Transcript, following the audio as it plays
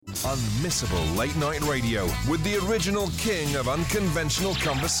Unmissable late-night radio with the original king of unconventional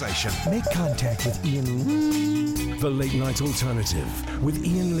conversation. Make contact with Iain Lee. The Late Night Alternative with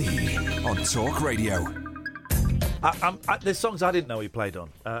Iain Lee on Talk Radio. There's songs I didn't know he played on.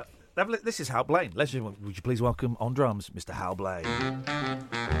 This is Hal Blaine. Would you please welcome on drums, Mr. Hal Blaine.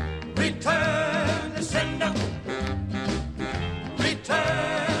 Return to sender.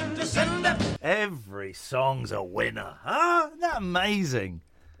 Return to sender. Every song's a winner. Huh? Isn't that amazing?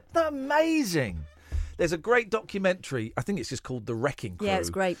 Isn't that amazing? There's a great documentary. I think it's just called The Wrecking Crew. Yeah, it's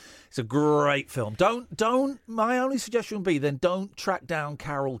great. It's a great film. My only suggestion would be then don't track down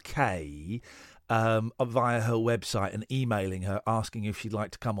Carol Kay via her website and emailing her asking if she'd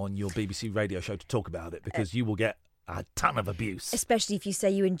like to come on your BBC radio show to talk about it, because you will get a ton of abuse. Especially if you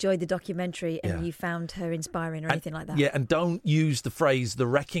say you enjoyed the documentary and you found her inspiring or anything like that. Yeah, and don't use the phrase The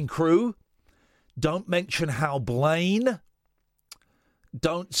Wrecking Crew. Don't mention Hal Blaine.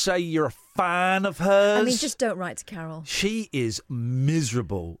 Don't say you're a fan of hers. I mean, just don't write to Carol. She is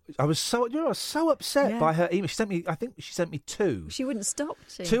miserable. I was so upset by her email. She sent me, I think she sent me 2. She wouldn't stop.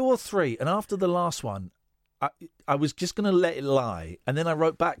 2 or 3. And after the last one, I was just going to let it lie. And then I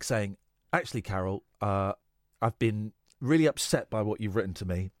wrote back saying, actually, Carol, I've been really upset by what you've written to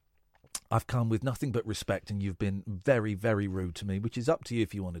me. I've come with nothing but respect, and you've been very, very rude to me, which is up to you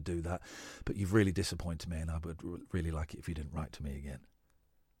if you want to do that. But you've really disappointed me, and I would really like it if you didn't write to me again.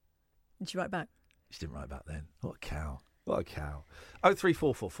 Did she write back? She didn't write back then. What a cow. What a cow.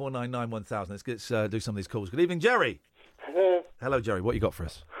 0344 499 1000. Let's do some of these calls. Good evening, Jerry. Hello. Hello, Jerry. What you got for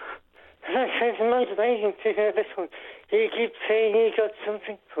us? It's motivating to hear this one. You keep saying you got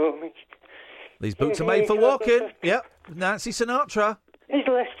something for me. These boots are made for walking. Yep. Nancy Sinatra. He's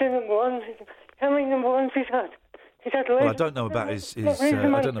less than number one. How many number ones he's had? He's had loads. Well, I don't know about his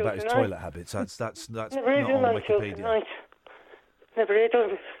toilet habits. That's not on Wikipedia. Never heard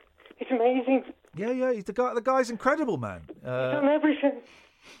of it. It's amazing. Yeah. He's the guy's incredible, man. He's done everything.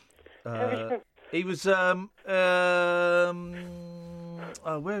 He was where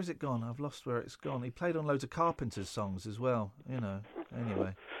has it gone? I've lost where it's gone. He played on loads of Carpenter's songs as well.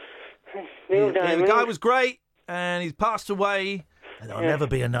 Anyway. The guy was great, and he's passed away, and there'll never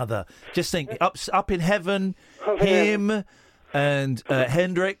be another. Just think, up in heaven, him and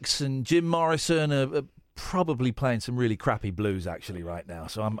Hendrix and Jim Morrison are probably playing some really crappy blues actually right now.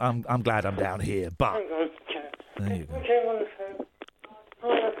 So I'm glad I'm down here. But there you go.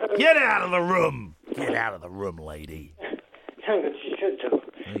 Get out of the room! Get out of the room, lady. Hang on, she should do.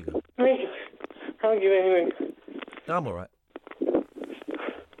 There you go. How are you anyway? I'm all right.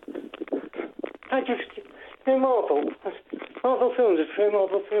 I just Marvel films are true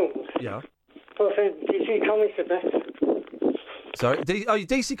Marvel films. Yeah. Well, so DC Comics are better. Sorry,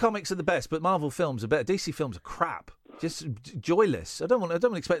 DC Comics are the best, but Marvel films are better. DC films are crap, just joyless. I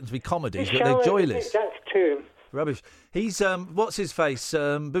don't expect them to be comedies, but they're joyless. That's true. Rubbish. He's what's his face?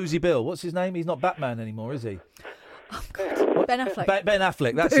 Boozy Bill. What's his name? He's not Batman anymore, is he? Oh God. Ben Affleck. Ben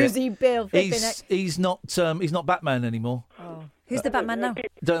Affleck. That's Boozy it. Bill. He's not Batman anymore. Oh. Who's the Batman now?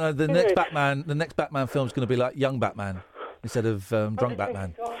 Don't know. The next Batman film's going to be like young Batman instead of drunk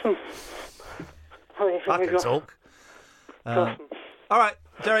Batman. I can talk. All right,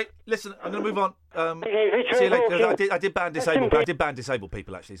 Jerry. Listen, I'm going to move on. See you later. I did ban disabled. I did ban disabled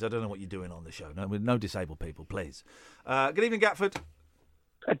people actually. So I don't know what you're doing on the show. No disabled people, please. Good evening, Gatford.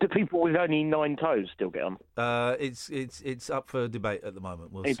 Do people with only 9 toes still get on? It's up for debate at the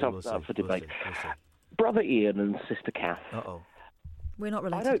moment. We'll see. Up for debate. We'll see. Brother Iain and Sister Kath. Uh-oh. We're not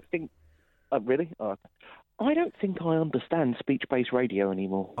related. I don't think... really? Oh, I don't think I understand speech-based radio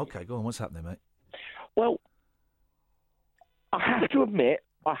anymore. Okay, go on. What's happening, mate? Well, I have to admit,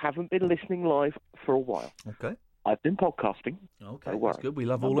 I haven't been listening live for a while. Okay. I've been podcasting. Okay, that's good. We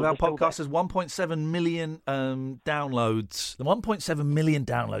love all of our podcasts. There's 1.7 million downloads. The 1.7 million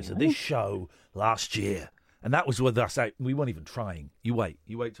downloads of this show last year. And that was with us. We weren't even trying. You wait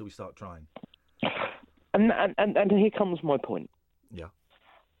till we start trying. And here comes my point. Yeah.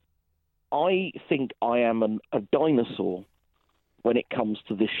 I think I am a dinosaur when it comes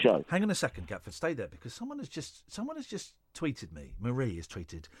to this show. Hang on a second, Gatford. Stay there, because someone has just tweeted me. Marie has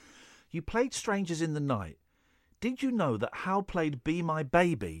tweeted. You played Strangers in the Night. Did you know that Hal played Be My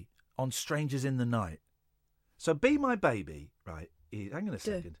Baby on Strangers in the Night? So Be My Baby, right? Hang on a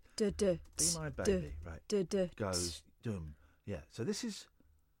second. Be My Baby, right? Goes, dum. Yeah, so this is...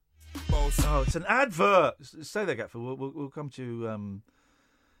 Oh, it's an advert! Stay there, Gatford. We'll come to you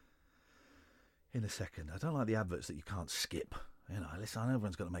in a second. I don't like the adverts that you can't skip. Listen, I know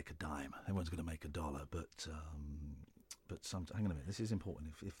everyone's got to make a dime. Everyone's going to make $1, but hang on a minute. This is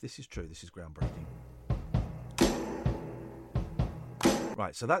important. If this is true, this is groundbreaking.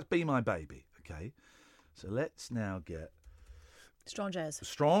 Right, so that's Be My Baby, okay? So let's now get... Strong jazz.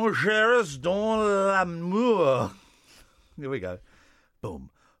 Strong shares dans l'amour. Here we go. Boom,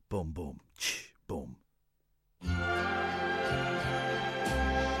 boom, boom, boom.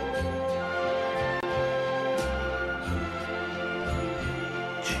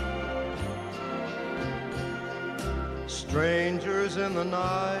 Strangers in the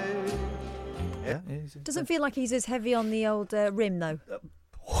night. Yeah. Doesn't feel like he's as heavy on the old rim, though.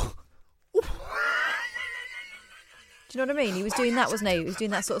 Do you know what I mean? He was doing that, wasn't he? He was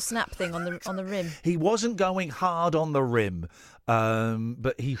doing that sort of snap thing on the rim. He wasn't going hard on the rim,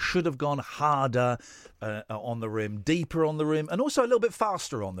 but he should have gone harder on the rim, deeper on the rim, and also a little bit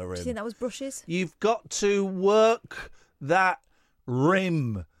faster on the rim. Do you think that was brushes? You've got to work that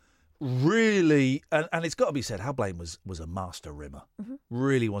rim really, and it's got to be said, Hal Blaine was a master rimmer. Mm-hmm.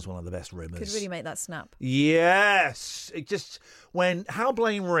 Really was one of the best rimmers. Could really make that snap. Yes. It just, when Hal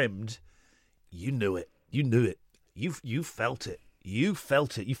Blaine rimmed, you knew it. You knew it. You felt it. You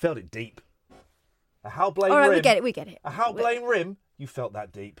felt it. You felt it deep. A Hal Blaine rim. All right, rim. we get it. A Hal Blaine rim, you felt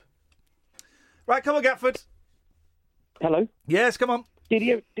that deep. Right, come on, Gatford. Hello? Yes, come on. Did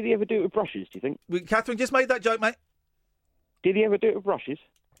he ever do it with brushes, do you think? Catherine just made that joke, mate. Did he ever do it with brushes?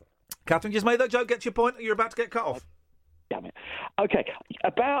 Catherine just made that joke. Get to your point. You're about to get cut off. Damn it. Okay,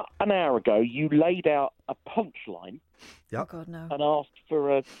 about an hour ago, you laid out a punchline. Yep. Oh, God, no. And asked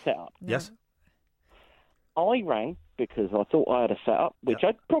for a setup. No. Yes. I rang because I thought I had a setup, which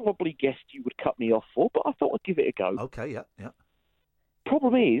I'd probably guessed you would cut me off for, but I thought I'd give it a go. Okay, yeah.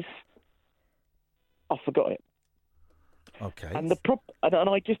 Problem is, I forgot it. Okay. And and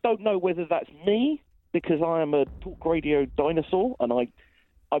I just don't know whether that's me, because I am a talk radio dinosaur, and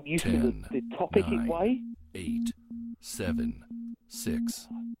I'm used 10, to the topic 9, way. 8, 7, 6,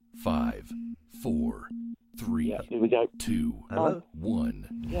 5, 4, 3, Yeah, here we go. 2, Hello?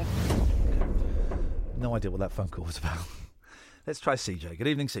 1. Yeah. No idea what that phone call was about. Let's try CJ. Good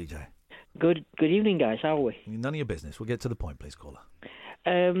evening, CJ. Good evening, guys. How are we? None of your business. We'll get to the point, please, caller.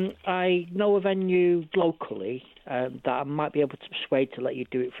 I know a venue locally that I might be able to persuade to let you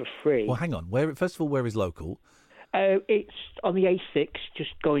do it for free. Well, hang on. First of all, where is local? It's on the A6,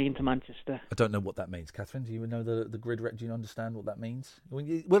 just going into Manchester. I don't know what that means. Catherine, do you know the grid rec? Do you understand what that means?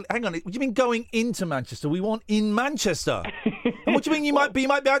 Well, hang on. What do you mean going into Manchester? We want in Manchester. And what do you mean you might be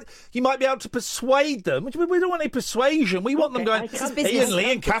able to persuade them? What do you mean we don't want any persuasion? We want them going, Iain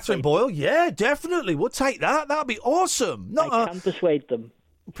Lee and Catherine Boyle. Yeah, definitely. We'll take that. That'd be awesome. I can persuade them.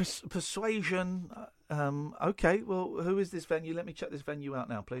 Persuasion. Okay. Well, who is this venue? Let me check this venue out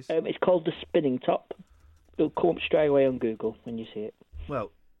now, please. It's called the Spinning Top. It'll come up straight away on Google when you see it.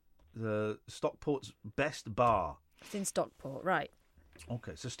 Well, the Stockport's Best Bar. It's in Stockport, right.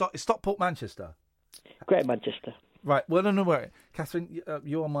 Okay, so Stockport, Manchester. Great Manchester. Right, well, no, wait. Catherine,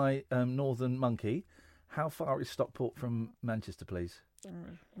 you're my northern monkey. How far is Stockport from Manchester, please?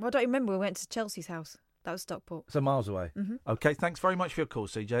 Well, I don't remember. We went to Chelsea's house. That was Stockport. So miles away. Mm-hmm. Okay, thanks very much for your call,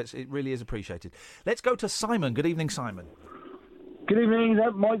 CJ. It really is appreciated. Let's go to Simon. Good evening, Simon. Good evening. Is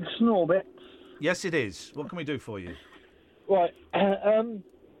that Mike Snorbit? Yes, it is. What can we do for you? Right. A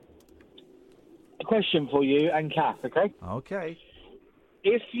question for you and Kath, okay? Okay.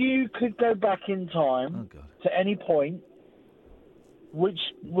 If you could go back in time to any point,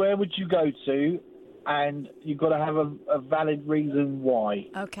 where would you go to? And you've got to have a valid reason why.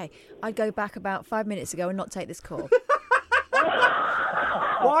 Okay. I'd go back about 5 minutes ago and not take this call.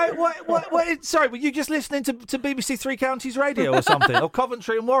 Why? What? Sorry, were you just listening to BBC Three Counties Radio or something, or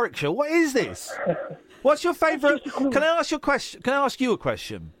Coventry and Warwickshire? What is this? What's your favourite? Can I ask you a question? Can I ask you a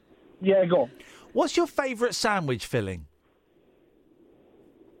question? Yeah, go on. What's your favourite sandwich filling?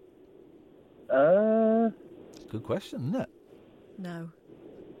 Good question, isn't it? No.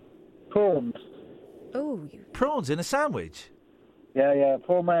 Prawns. Oh. Prawns in a sandwich? Yeah,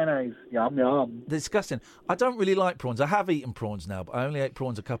 prawn mayonnaise. Yum, yum. Disgusting. I don't really like prawns. I have eaten prawns now, but I only ate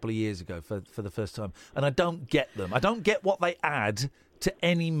prawns a couple of years ago for the first time, and I don't get them. I don't get what they add to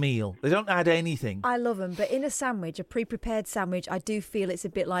any meal. They don't add anything. I love them, but in a sandwich, a pre-prepared sandwich, I do feel it's a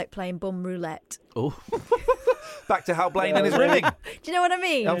bit like playing bum roulette. Oh. Back to Hal Blaine and his rimming. Do you know what I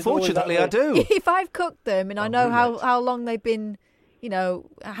mean? Unfortunately, I do. If I've cooked them and I know how long they've been, you know,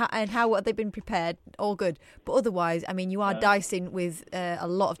 and how they've been prepared, all good. But otherwise, I mean, you are dicing with a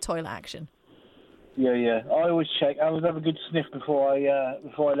lot of toilet action. Yeah. I always check. I always have a good sniff before I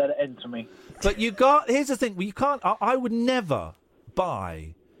let it enter me. But here's the thing. You can't. I would never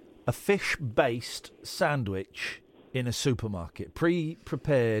buy a fish-based sandwich in a supermarket.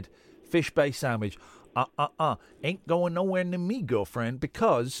 Pre-prepared fish-based sandwich. Ain't going nowhere near me, girlfriend,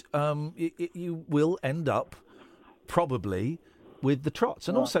 because you will end up probably with the trots.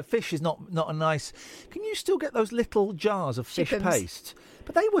 And also, fish is not a nice... Can you still get those little jars of fish Shippums. paste?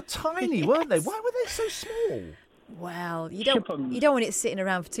 But they were tiny, weren't they? Why were they so small? Well, you don't want it sitting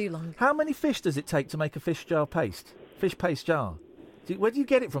around for too long. How many fish does it take to make a fish paste jar? Where do you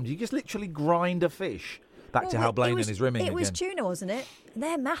get it from? Do you just literally grind a fish? Back to Hal Blaine and his rimming again. It was tuna, wasn't it?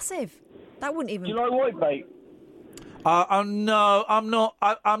 They're massive. That wouldn't even... Do you like whitebait? No, I'm not.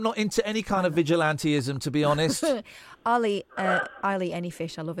 I'm not into any kind of vigilanteism, to be honest. I'll eat any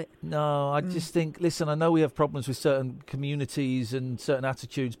fish. I love it. No, I just think. Listen, I know we have problems with certain communities and certain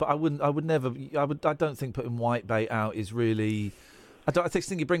attitudes, but I don't think putting whitebait out is really. I just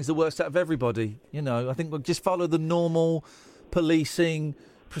think it brings the worst out of everybody. You know, I think we'll just follow the normal policing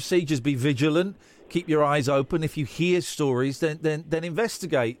procedures. Be vigilant. Keep your eyes open. If you hear stories, then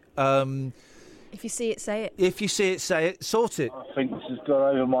investigate. If you see it, say it. If you see it, say it. Sort it. I think this has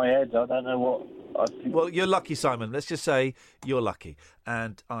gone over my head. I don't know what I think. Well, you're lucky, Simon. Let's just say you're lucky.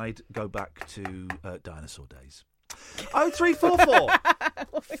 And I'd go back to dinosaur days. 0344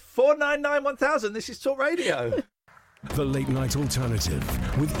 499 1000. This is Talk Radio. The Late Night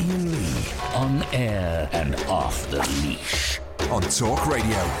Alternative with Iain Lee. On air and off the leash. On Talk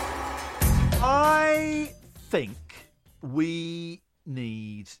Radio. I think we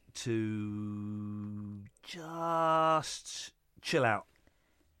need to just chill out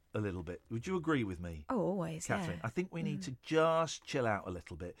a little bit. Would you agree with me? Oh, always, Catherine? yeah. I think we need to just chill out a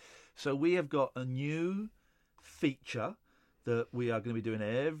little bit. So we have got a new feature that we are going to be doing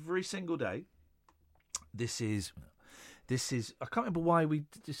every single day. This is I can't remember why we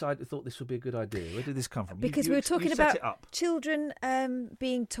thought this would be a good idea. Where did this come from? Because we were talking about children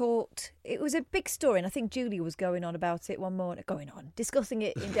being taught. It was a big story, and I think Julie was going on about it discussing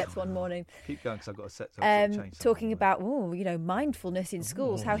it in depth one morning. Keep going, because I've got a set to change. Talking about, mindfulness in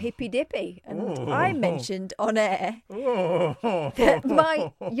schools, how hippy-dippy. And I mentioned on air that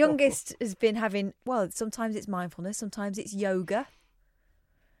my youngest has been having, sometimes it's mindfulness, sometimes it's yoga.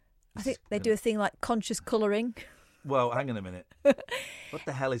 I think they do a thing like conscious colouring. Well, hang on a minute. What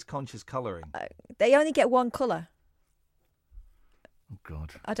the hell is conscious colouring? They only get one colour. Oh,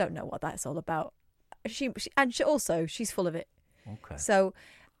 God. I don't know what that's all about. She's full of it. Okay. So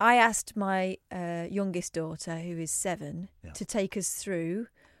I asked my youngest daughter, who is 7, to take us through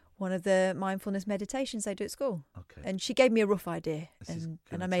one of the mindfulness meditations they do at school. Okay. And she gave me a rough idea, and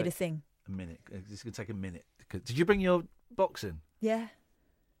I made a thing. A minute. This is going to take a minute. Did you bring your box in? Yeah.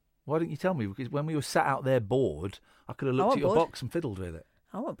 Why didn't you tell me? Because when we were sat out there bored, I could have looked at your box and fiddled with it.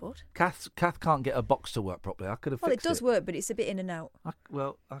 I wasn't bored. Kath can't get her box to work properly. I could have fixed it. Well, it does work, but it's a bit in and out. I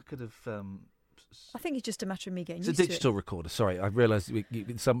could have... I think it's just a matter of me getting used to it. It's a digital recorder. Sorry, I realised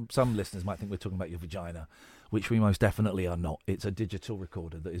some listeners might think we're talking about your vagina, which we most definitely are not. It's a digital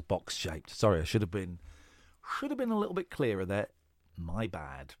recorder that is box-shaped. Sorry, I should have been a little bit clearer there. My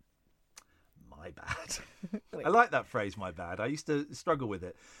bad. I like that phrase, my bad. I used to struggle with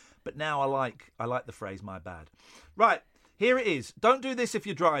it. But now I like the phrase, my bad. Right, here it is. Don't do this if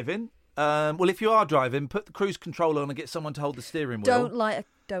you're driving. If you are driving, put the cruise control on and get someone to hold the steering wheel.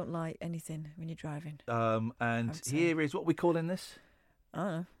 Don't light anything when you're driving. And here is what we calling this? I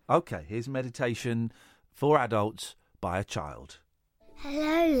don't know. Okay, here's meditation for adults by a child.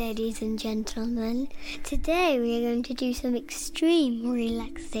 Hello, ladies and gentlemen. Today we are going to do some extreme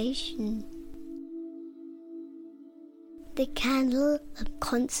relaxation. The candle of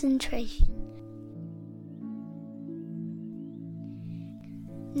concentration.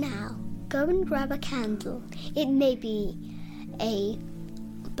 Now, go and grab a candle. It may be a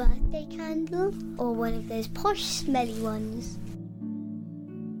birthday candle or one of those posh, smelly ones.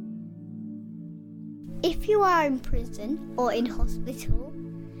 If you are in prison or in hospital,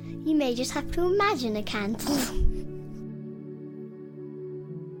 you may just have to imagine a candle.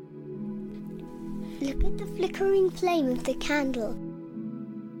 Look at the flickering flame of the candle.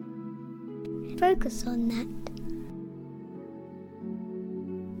 Focus on that.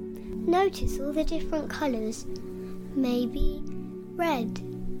 Notice all the different colours. Maybe red,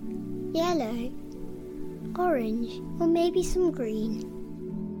 yellow, orange, or maybe some green.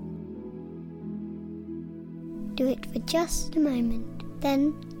 Do it for just a moment.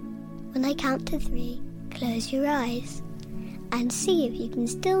 Then, when I count to 3, close your eyes and see if you can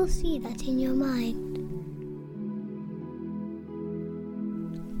still see that in your mind.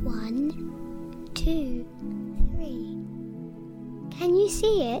 1, 2, 3. Can you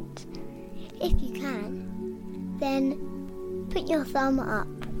see it? If you can, then put your thumb up.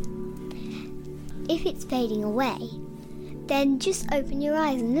 If it's fading away, then just open your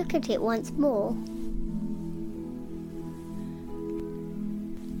eyes and look at it once more.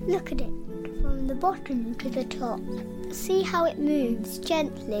 Look at it from the bottom to the top. See how it moves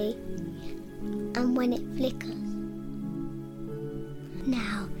gently and when it flickers.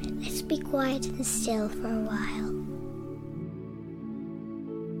 Now, let's be quiet and still for a while.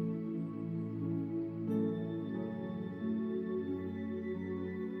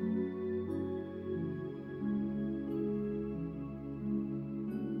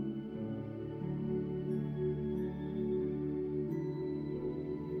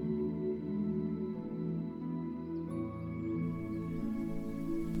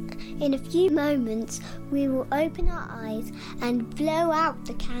 In a few moments, we will open our eyes and blow out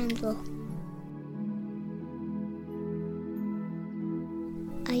the candle.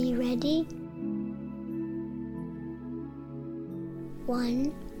 Are you ready?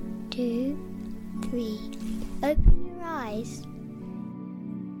 1, 2, 3. Open your eyes.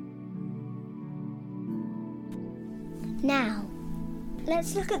 Now,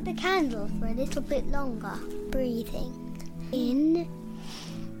 let's look at the candle for a little bit longer. Breathing in,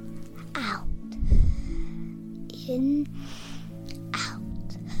 out, in, out.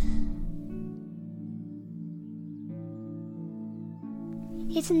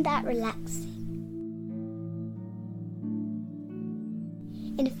 Isn't that relaxing?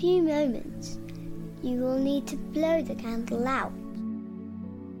 In a few moments, you will need to blow the candle out.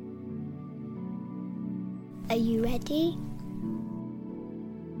 Are you ready?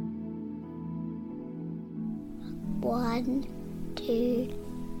 1, 2,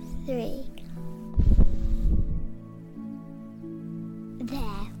 3.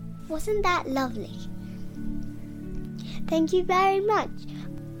 There. Wasn't that lovely? Thank you very much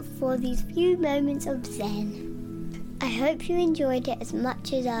for these few moments of zen. I hope you enjoyed it as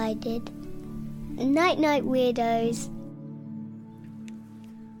much as I did. Night night, weirdos.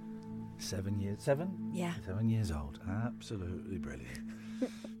 7 years. 7? Yeah. 7 years old. Absolutely brilliant.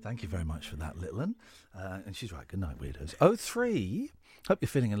 Thank you very much for that, little one. And she's right. Good night, weirdos. 03. Hope you're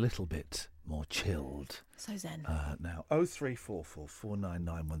feeling a little bit more chilled. So zen. Now, 0344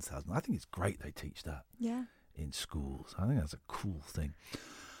 499 1000. I think it's great they teach that. Yeah. In schools. I think that's a cool thing.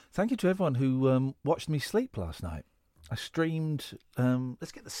 Thank you to everyone who watched me sleep last night. I streamed.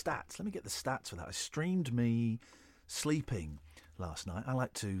 Let's get the stats. Let me get the stats for that. I streamed me sleeping last night. I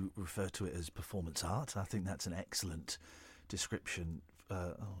like to refer to it as performance art. I think that's an excellent description.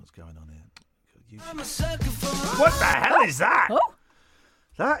 What's going on here? What the hell is that? Oh.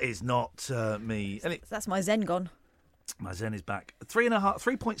 That is not me. That's my zen gone. My zen is back.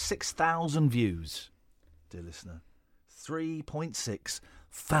 3.6 thousand views, dear listener. 3.6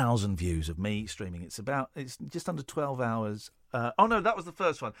 thousand views of me streaming. It's just under 12 hours. Oh no, that was the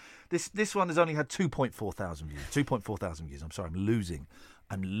first one. This one has only had 2.4 thousand views. 2.4 thousand views. I'm sorry, I'm losing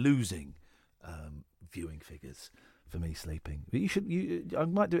viewing figures for me sleeping. But I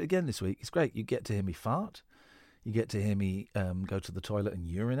might do it again this week. It's great. You get to hear me fart. You get to hear me go to the toilet and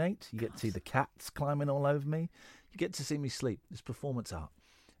urinate. You get to see the cats climbing all over me. You get to see me sleep. It's performance art.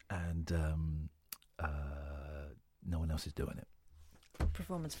 And no one else is doing it.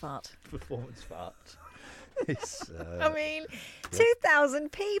 Performance fart. Performance fart. It's, I mean,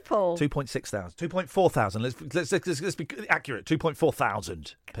 2,000 people. 2.6 thousand. 2.4 thousand. Let's be accurate. 2.4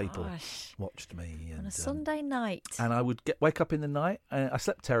 thousand people watched me. On a Sunday night. And I would wake up in the night. I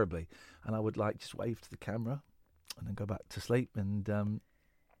slept terribly. And I would just wave to the camera and then go back to sleep. And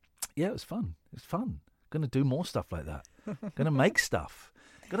it was fun. It was fun. Going to do more stuff like that. Going to make stuff.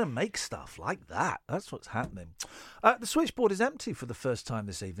 Going to make stuff like that. That's what's happening. The switchboard is empty for the first time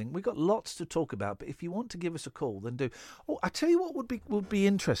this evening. We've got lots to talk about, but if you want to give us a call, then do. Oh, I tell you what would be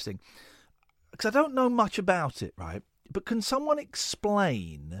interesting, because I don't know much about it, right? But can someone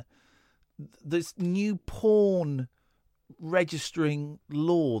explain this new porn registering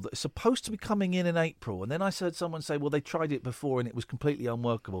law that is supposed to be coming in April? And then I heard someone say, well, they tried it before and it was completely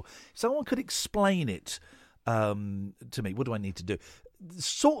unworkable. If someone could explain it to me. What do I need to do?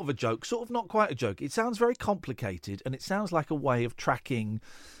 Sort of a joke, sort of not quite a joke. It sounds very complicated, and it sounds like a way of tracking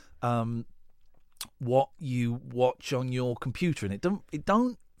what you watch on your computer, and it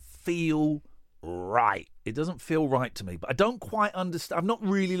don't feel right. It doesn't feel right to me, but I don't quite understand. I've not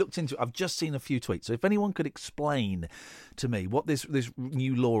really looked into it. I've just seen a few tweets. So if anyone could explain to me what this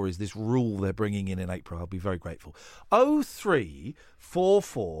new law is, this rule they're bringing in April, I'll be very grateful.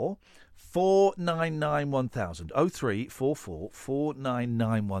 0344 499 1000. 0344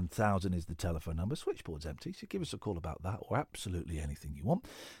 499 1000 is the telephone number. Switchboard's empty, so give us a call about that or absolutely anything you want.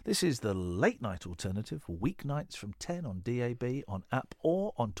 This is the Late Night Alternative, weeknights from 10 on DAB, on app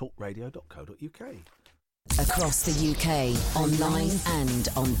or on talkradio.co.uk. Across the UK, online and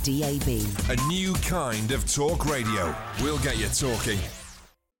on DAB. A new kind of talk radio. We'll get you talking.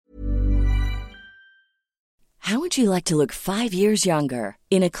 How would you like to look 5 years younger?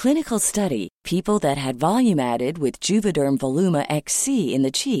 In a clinical study, people that had volume added with Juvederm Voluma XC in the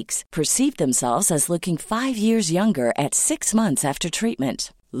cheeks perceived themselves as looking 5 years younger at 6 months after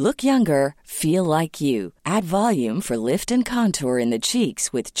treatment. Look younger, feel like you. Add volume for lift and contour in the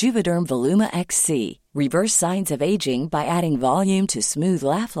cheeks with Juvederm Voluma XC. Reverse signs of aging by adding volume to smooth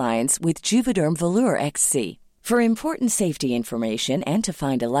laugh lines with Juvederm Volure XC. For important safety information and to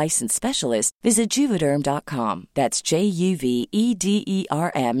find a licensed specialist, visit Juvederm.com. That's JUVEDERM.com.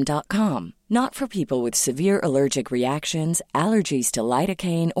 Not for people with severe allergic reactions, allergies to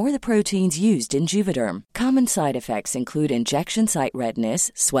lidocaine, or the proteins used in Juvederm. Common side effects include injection site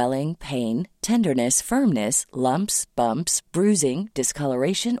redness, swelling, pain, tenderness, firmness, lumps, bumps, bruising,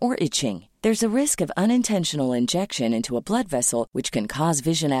 discoloration, or itching. There's a risk of unintentional injection into a blood vessel, which can cause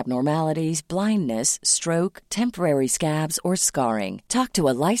vision abnormalities, blindness, stroke, temporary scabs, or scarring. Talk to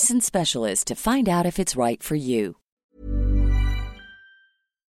a licensed specialist to find out if it's right for you.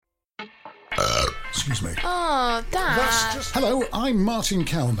 Excuse me. Oh, Dad. Hello, I'm Martin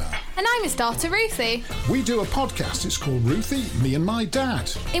Kellner. And I'm his daughter, Ruthie. We do a podcast. It's called Ruthie, Me and My Dad.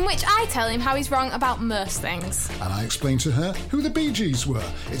 In which I tell him how he's wrong about most things. And I explain to her who the Bee Gees were.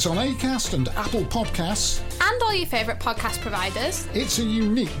 It's on Acast and Apple Podcasts. And all your favourite podcast providers. It's a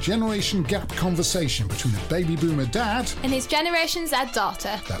unique generation gap conversation between a baby boomer dad and his Generation Z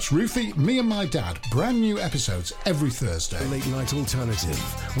daughter. That's Ruthie, Me and My Dad. Brand new episodes every Thursday. The Late Night Alternative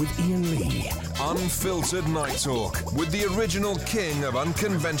with Iain Lee. Unfiltered Night Talk with the original king of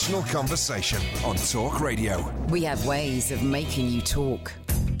unconventional conversation on Talk Radio. We have ways of making you talk.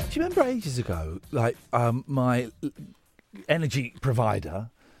 Do you remember ages ago, like my energy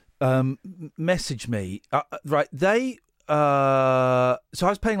provider messaged me? Right, they so I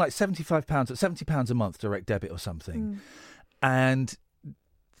was paying like £70 a month direct debit or something, and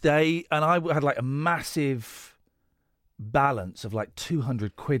I had like a massive balance of like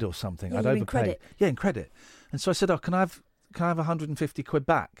 200 quid or something. Yeah, I'd in overpaid. credit. Yeah, in credit. And so I said, "Oh, can I have 150 quid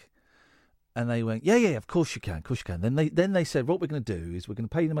back?" And they went, "Yeah, of course you can, Then they said, "What we're going to do is we're going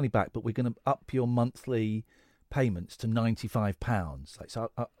to pay you the money back, but we're going to up your monthly payments to £95, like so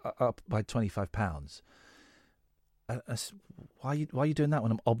up by £25." I said, why are you doing that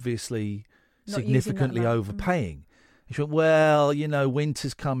when I'm obviously Not significantly using that overpaying? And she went, "Well,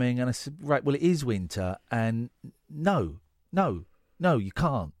 winter's coming." And I said, "Right, well, it is winter, and no, you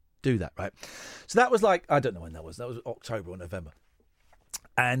can't do that, right?" So that was like, I don't know when that was. That was October or November.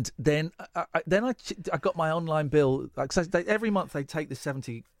 And then I got my online bill. Like, so every month they take the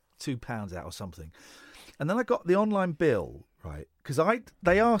 £72 out or something. And then I got the online bill, right? Because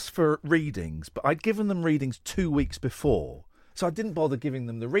they asked for readings, but I'd given them readings 2 weeks before. So I didn't bother giving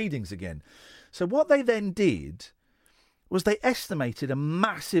them the readings again. So what they then did was they estimated a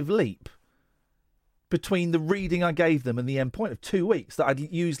massive leap between the reading I gave them and the end point of 2 weeks, that I'd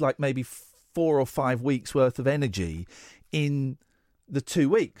used like maybe 4 or 5 weeks worth of energy in the 2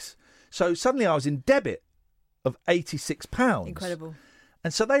 weeks. So suddenly I was in debit of £86. Incredible.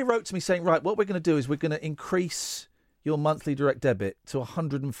 And so they wrote to me saying, "Right, what we're going to do is we're going to increase your monthly direct debit to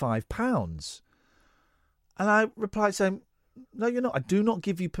 £105. And I replied saying, "No, you're not. I do not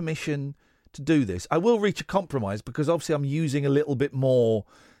give you permission to do this. I will reach a compromise because obviously I'm using a little bit more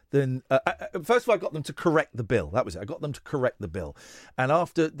than..." First of all, I got them to correct the bill. That was it. I got them to correct the bill. And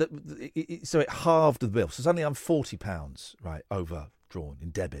after so it halved the bill. So suddenly I'm £40, right, overdrawn in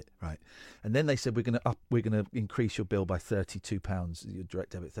debit, right? And then they said, we're going to increase your bill by £32, your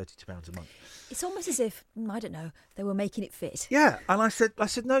direct debit, £32 a month. It's almost as if, I don't know, they were making it fit. Yeah, and I said,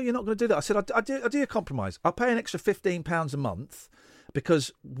 "No, you're not going to do that." I said, I do a compromise. I'll pay an extra £15 a month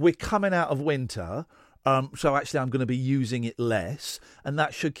because we're coming out of winter. So actually I'm going to be using it less, and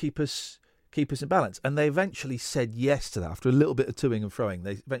that should keep us in balance. And they eventually said yes to that after a little bit of toing and froing.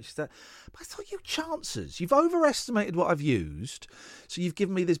 They eventually said, "But I thought, you chances. You've overestimated what I've used, so you've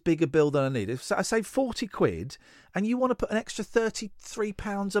given me this bigger bill than I need. So I saved 40 quid, and you want to put an extra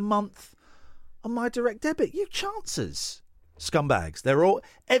 £33 a month on my direct debit. You chances. Scumbags.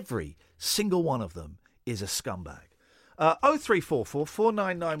 Every single one of them is a scumbag." 0344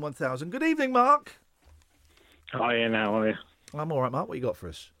 499 1000. Good evening, Mark. Hi, Iain, how are you? I'm all right, Mark. What you got for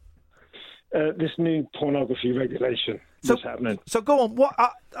us? This new pornography regulation that's happening. So go on.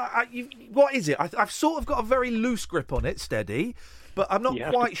 What is it? I've sort of got a very loose grip on it, steady, but I'm not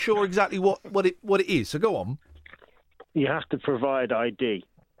quite sure exactly what it is. So go on. You have to provide ID,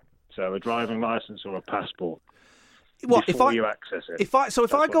 so a driving license or a passport, before you access it. If I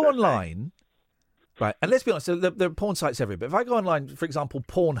go online. Right, and let's be honest, there are porn sites everywhere. But if I go online, for example,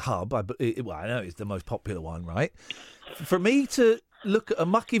 Pornhub, I know it's the most popular one, right? For me to look at a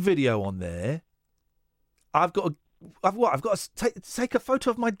mucky video on there, I've got to take a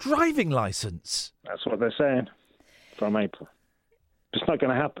photo of my driving licence. That's what they're saying from April. It's not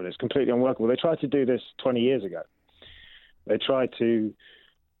going to happen. It's completely unworkable. They tried to do this 20 years ago. They tried to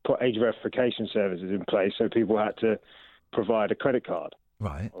put age verification services in place so people had to provide a credit card.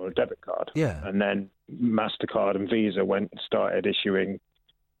 Right. Or a debit card. Yeah. And then MasterCard and Visa went and started issuing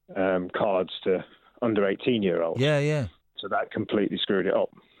cards to under 18-year-olds. Yeah. So that completely screwed it up.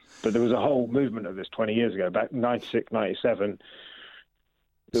 But there was a whole movement of this 20 years ago. Back in 96, 97,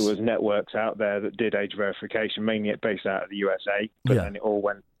 there was networks out there that did age verification, mainly based out of the USA. But then it all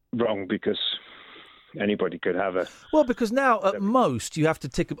went wrong because anybody could have a... Well, because now at most you have to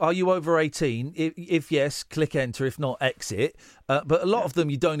tick, are you over 18? If yes, click enter. If not, exit. But a lot of them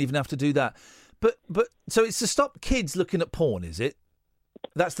you don't even have to do that. But so it's to stop kids looking at porn, is it?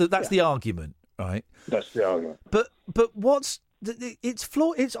 That's the argument, right? That's the argument. But what's... It's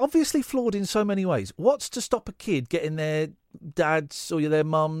flawed. It's obviously flawed in so many ways. What's to stop a kid getting their dad's or their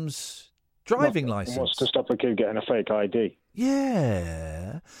mum's driving licence? What's to stop a kid getting a fake ID?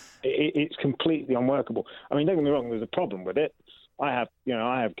 Yeah, it's completely unworkable. I mean, don't get me wrong. There's a problem with it. I have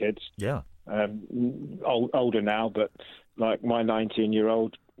kids. Yeah, older now, but like my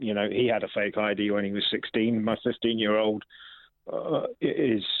 19-year-old, he had a fake ID when he was 16. My 15-year-old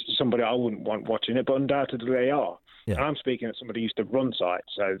is somebody I wouldn't want watching it, but undoubtedly they are. Yeah. And I'm speaking as somebody who used to run sites,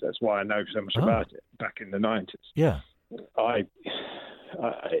 so that's why I know so much about it back in the 90s. Yeah.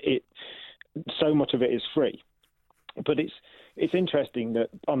 So much of it is free. But it's interesting that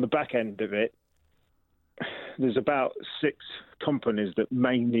on the back end of it, there's about 6 companies that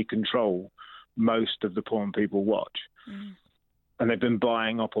mainly control most of the porn people watch. Mm. And they've been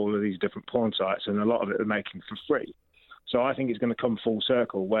buying up all of these different porn sites, and a lot of it they're making for free. So I think it's going to come full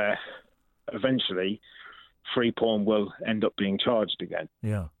circle where eventually free porn will end up being charged again.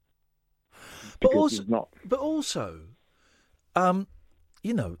 Yeah. But also, a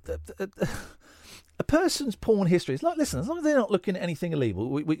person's porn history is like, listen, as long as they're not looking at anything illegal,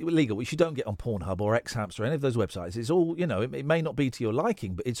 which you don't get on Pornhub or Xhamster or any of those websites, it's all, it may not be to your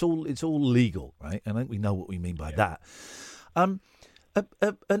liking, but it's all legal, right? And I think we know what we mean by that. An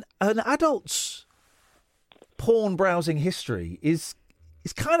adult's porn browsing history is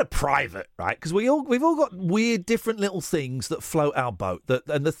kind of private, right? Because we've all got weird, different little things that float our boat.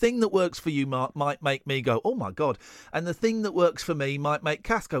 And the thing that works for you might make me go, "Oh my God!" And the thing that works for me might make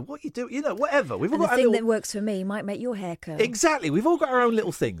Kath go, "What you do?" Whatever. We've all and got the thing that works for me might make your hair curl. Exactly. We've all got our own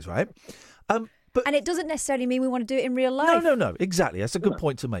little things, right? And it doesn't necessarily mean we want to do it in real life. No. Exactly. That's a good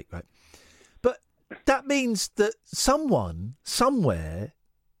point to make, right? But that means that someone somewhere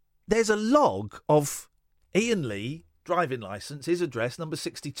there's a log of Iain Lee. Driving licence, his address, number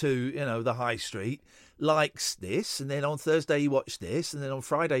 62, the High Street, likes this, and then on Thursday you watch this, and then on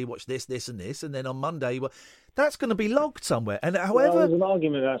Friday you watch this, this, and this, and then on Monday that's going to be logged somewhere. And however, there's an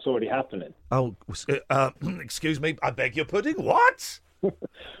argument that's already happening. Oh, excuse me, I beg your pudding. What?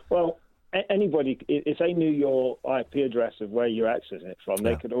 Well, anybody, if they knew your IP address of where you're accessing it from,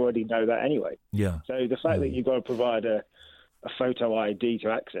 they could already know that anyway. Yeah. So the fact that you've got to provide a photo ID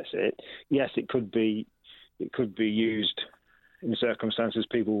to access it, yes, it could be used in circumstances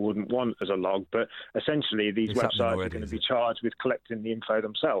people wouldn't want as a log, but essentially these websites are going to be charged with collecting the info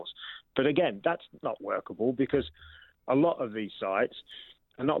themselves. But again, that's not workable because a lot of these sites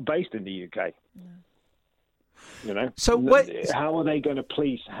are not based in the UK. No. So how are they going to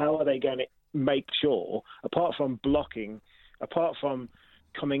police? How are they going to make sure, apart from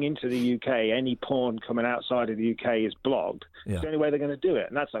coming into the UK, any porn coming outside of the UK is blocked. Yeah. It's the only way they're going to do it,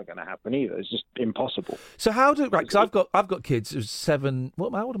 and that's not going to happen either. It's just impossible. So because I've got kids who's 7.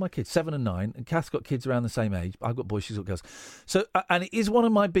 How old are my kids? 7 and 9, and Kath's got kids around the same age. I've got boys, she's got girls. So, and it is one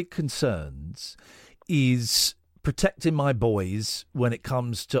of my big concerns is protecting my boys when it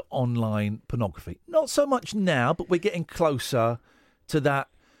comes to online pornography. Not so much now, but we're getting closer to that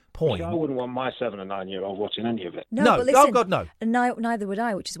point. I wouldn't want my 7 and 9-year-old watching any of it. No, but listen, oh God, no. And neither would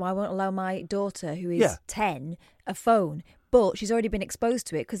I, which is why I won't allow my daughter, who is 10, a phone. But she's already been exposed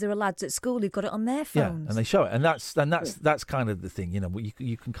to it because there are lads at school who've got it on their phones. Yeah, and they show it, and that's kind of the thing.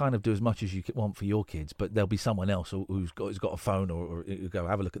 You can kind of do as much as you want for your kids, but there'll be someone else who's got a phone or you go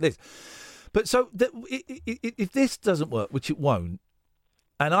have a look at this. But so if this doesn't work, which it won't,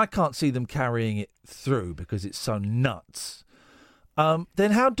 and I can't see them carrying it through because it's so nuts.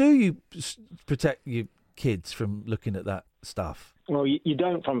 Then how do you protect your kids from looking at that stuff? Well, you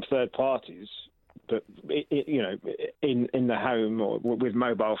don't from third parties, but in the home or with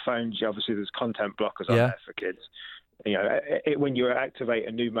mobile phones, obviously there's content blockers on there for kids. When you activate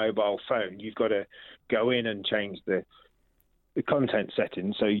a new mobile phone, you've got to go in and change the content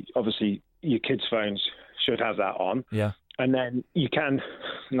settings. So obviously your kids' phones should have that on. Yeah. And then you can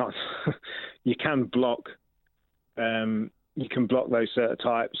block those certain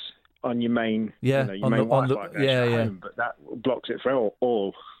types on your main Yeah, your main Wi-Fi connection at home, but that blocks it for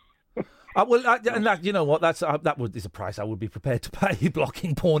all. You know what? That is a price I would be prepared to pay,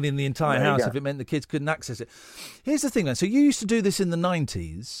 blocking porn in the entire house if it meant the kids couldn't access it. Here's the thing, then. So you used to do this in the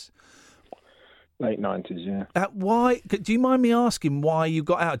 90s. Late 90s, yeah. Why? Do you mind me asking why you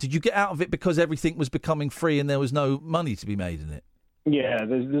got out? Did you get out of it because everything was becoming free and there was no money to be made in it? Yeah,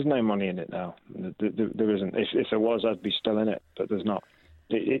 there's no money in it now. There isn't. If there was, I'd be still in it, but there's not.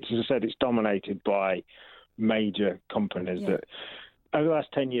 It's, as I said, it's dominated by major companies that, over the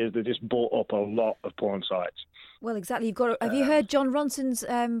last 10 years, they've just bought up a lot of porn sites. Well, exactly. Have you heard John Ronson's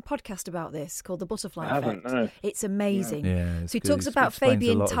podcast about this called The Butterfly Effect? I haven't, no. It's amazing. No. Yeah, so he talks about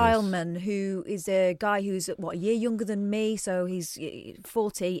Fabian Tileman, who is a guy who's, a year younger than me, so he's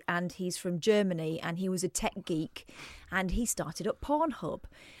 40, and he's from Germany, and he was a tech geek, and he started up Pornhub.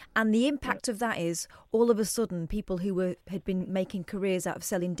 And the impact of that is, all of a sudden, people who had been making careers out of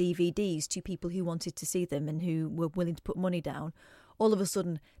selling DVDs to people who wanted to see them and who were willing to put money down, all of a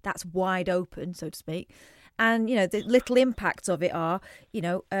sudden, that's wide open, so to speak. And, the little impacts of it are,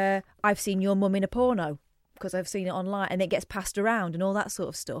 I've seen your mum in a porno because I've seen it online, and it gets passed around and all that sort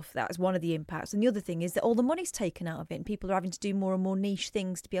of stuff. That's one of the impacts. And the other thing is that all the money's taken out of it and people are having to do more and more niche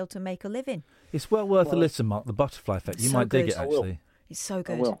things to be able to make a living. It's well worth a listen, Mark, The Butterfly Effect. You might dig it, actually. It's so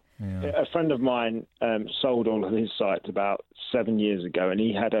good. I will. Yeah. A friend of mine sold all of his sites about 7 years ago, and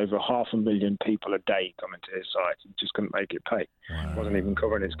he had over 500,000 people a day coming to his site. He just couldn't make it pay. Wow. Wasn't even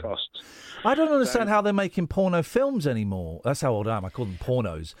covering his costs. I don't understand how they're making porno films anymore. That's how old I am. I call them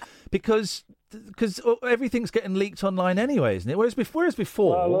pornos. Because everything's getting leaked online anyway, isn't it? Whereas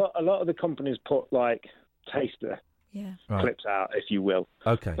before... Well, a lot of the companies put, taster clips out, if you will.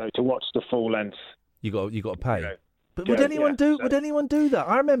 Okay. So to watch the full length... You got to pay. But would anyone do that?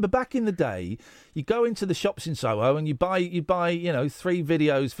 I remember back in the day, you go into the shops in Soho and you buy 3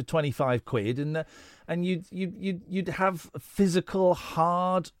 videos for £25, and you'd have a physical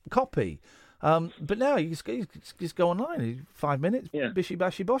hard copy. But now you just go online, 5 minutes, bishy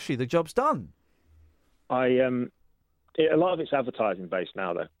bashy boshy, the job's done. A lot of it's advertising based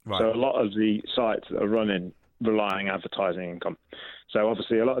now, though. Right. So a lot of the sites that are running relying advertising income. So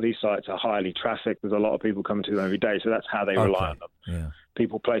obviously a lot of these sites are highly trafficked. There's a lot of people coming to them every day, so that's how they rely on them. Yeah.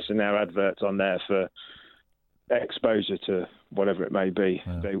 People placing their adverts on there for exposure to whatever it may be,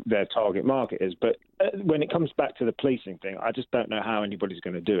 their target market is. But when it comes back to the policing thing, I just don't know how anybody's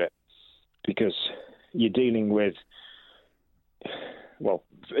going to do it, because you're dealing with, well,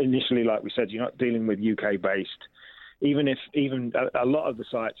 initially, like we said, you're not dealing with UK-based. Even a lot of the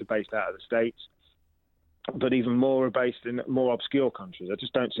sites are based out of the States, but even more are based in more obscure countries. I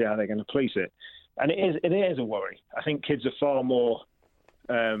just don't see how they're going to police it. And it is a worry. I think kids are far more,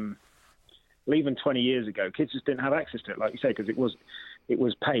 even 20 years ago, kids just didn't have access to it, like you say, because it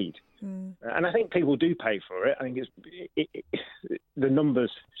was paid. Mm. And I think people do pay for it. I think the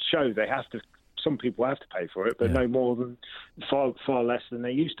numbers show some people have to pay for it, but no more than, far less than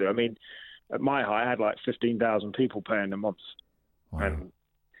they used to. I mean, at my high, I had 15,000 people paying a month. Wow.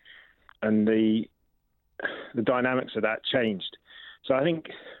 And the dynamics of that changed. So I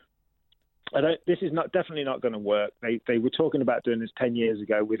think this is definitely not going to work. They were talking about doing this 10 years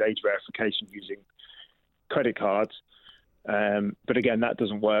ago with age verification using credit cards. But again, that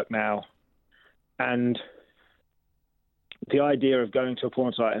doesn't work now. And the idea of going to a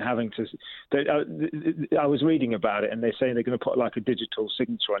porn site and having to... I was reading about it, and they're saying they're going to put a digital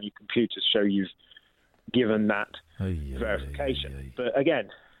signature on your computer to show you've given that verification. But again,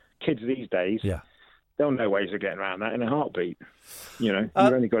 kids these days... They'll know ways of getting around that in a heartbeat. You've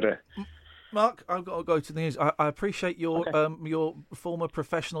only got to... Mark, I've got to go to the news. I appreciate your former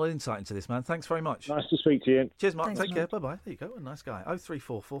professional insight into this, man. Thanks very much. Nice to speak to you. Cheers, Mark. Take care. Bye-bye. There you go. What a nice guy.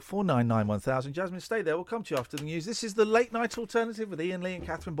 0344 499 1000. Jasmine, stay there. We'll come to you after the news. This is the Late Night Alternative with Iain Lee and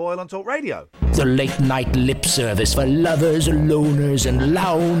Catherine Boyle on Talk Radio. The late night lip service for lovers, loners and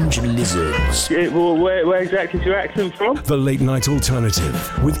lounge lizards. Where exactly is your accent from? The Late Night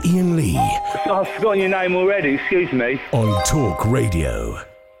Alternative with Iain Lee. I've forgotten your name already, excuse me. On Talk Radio.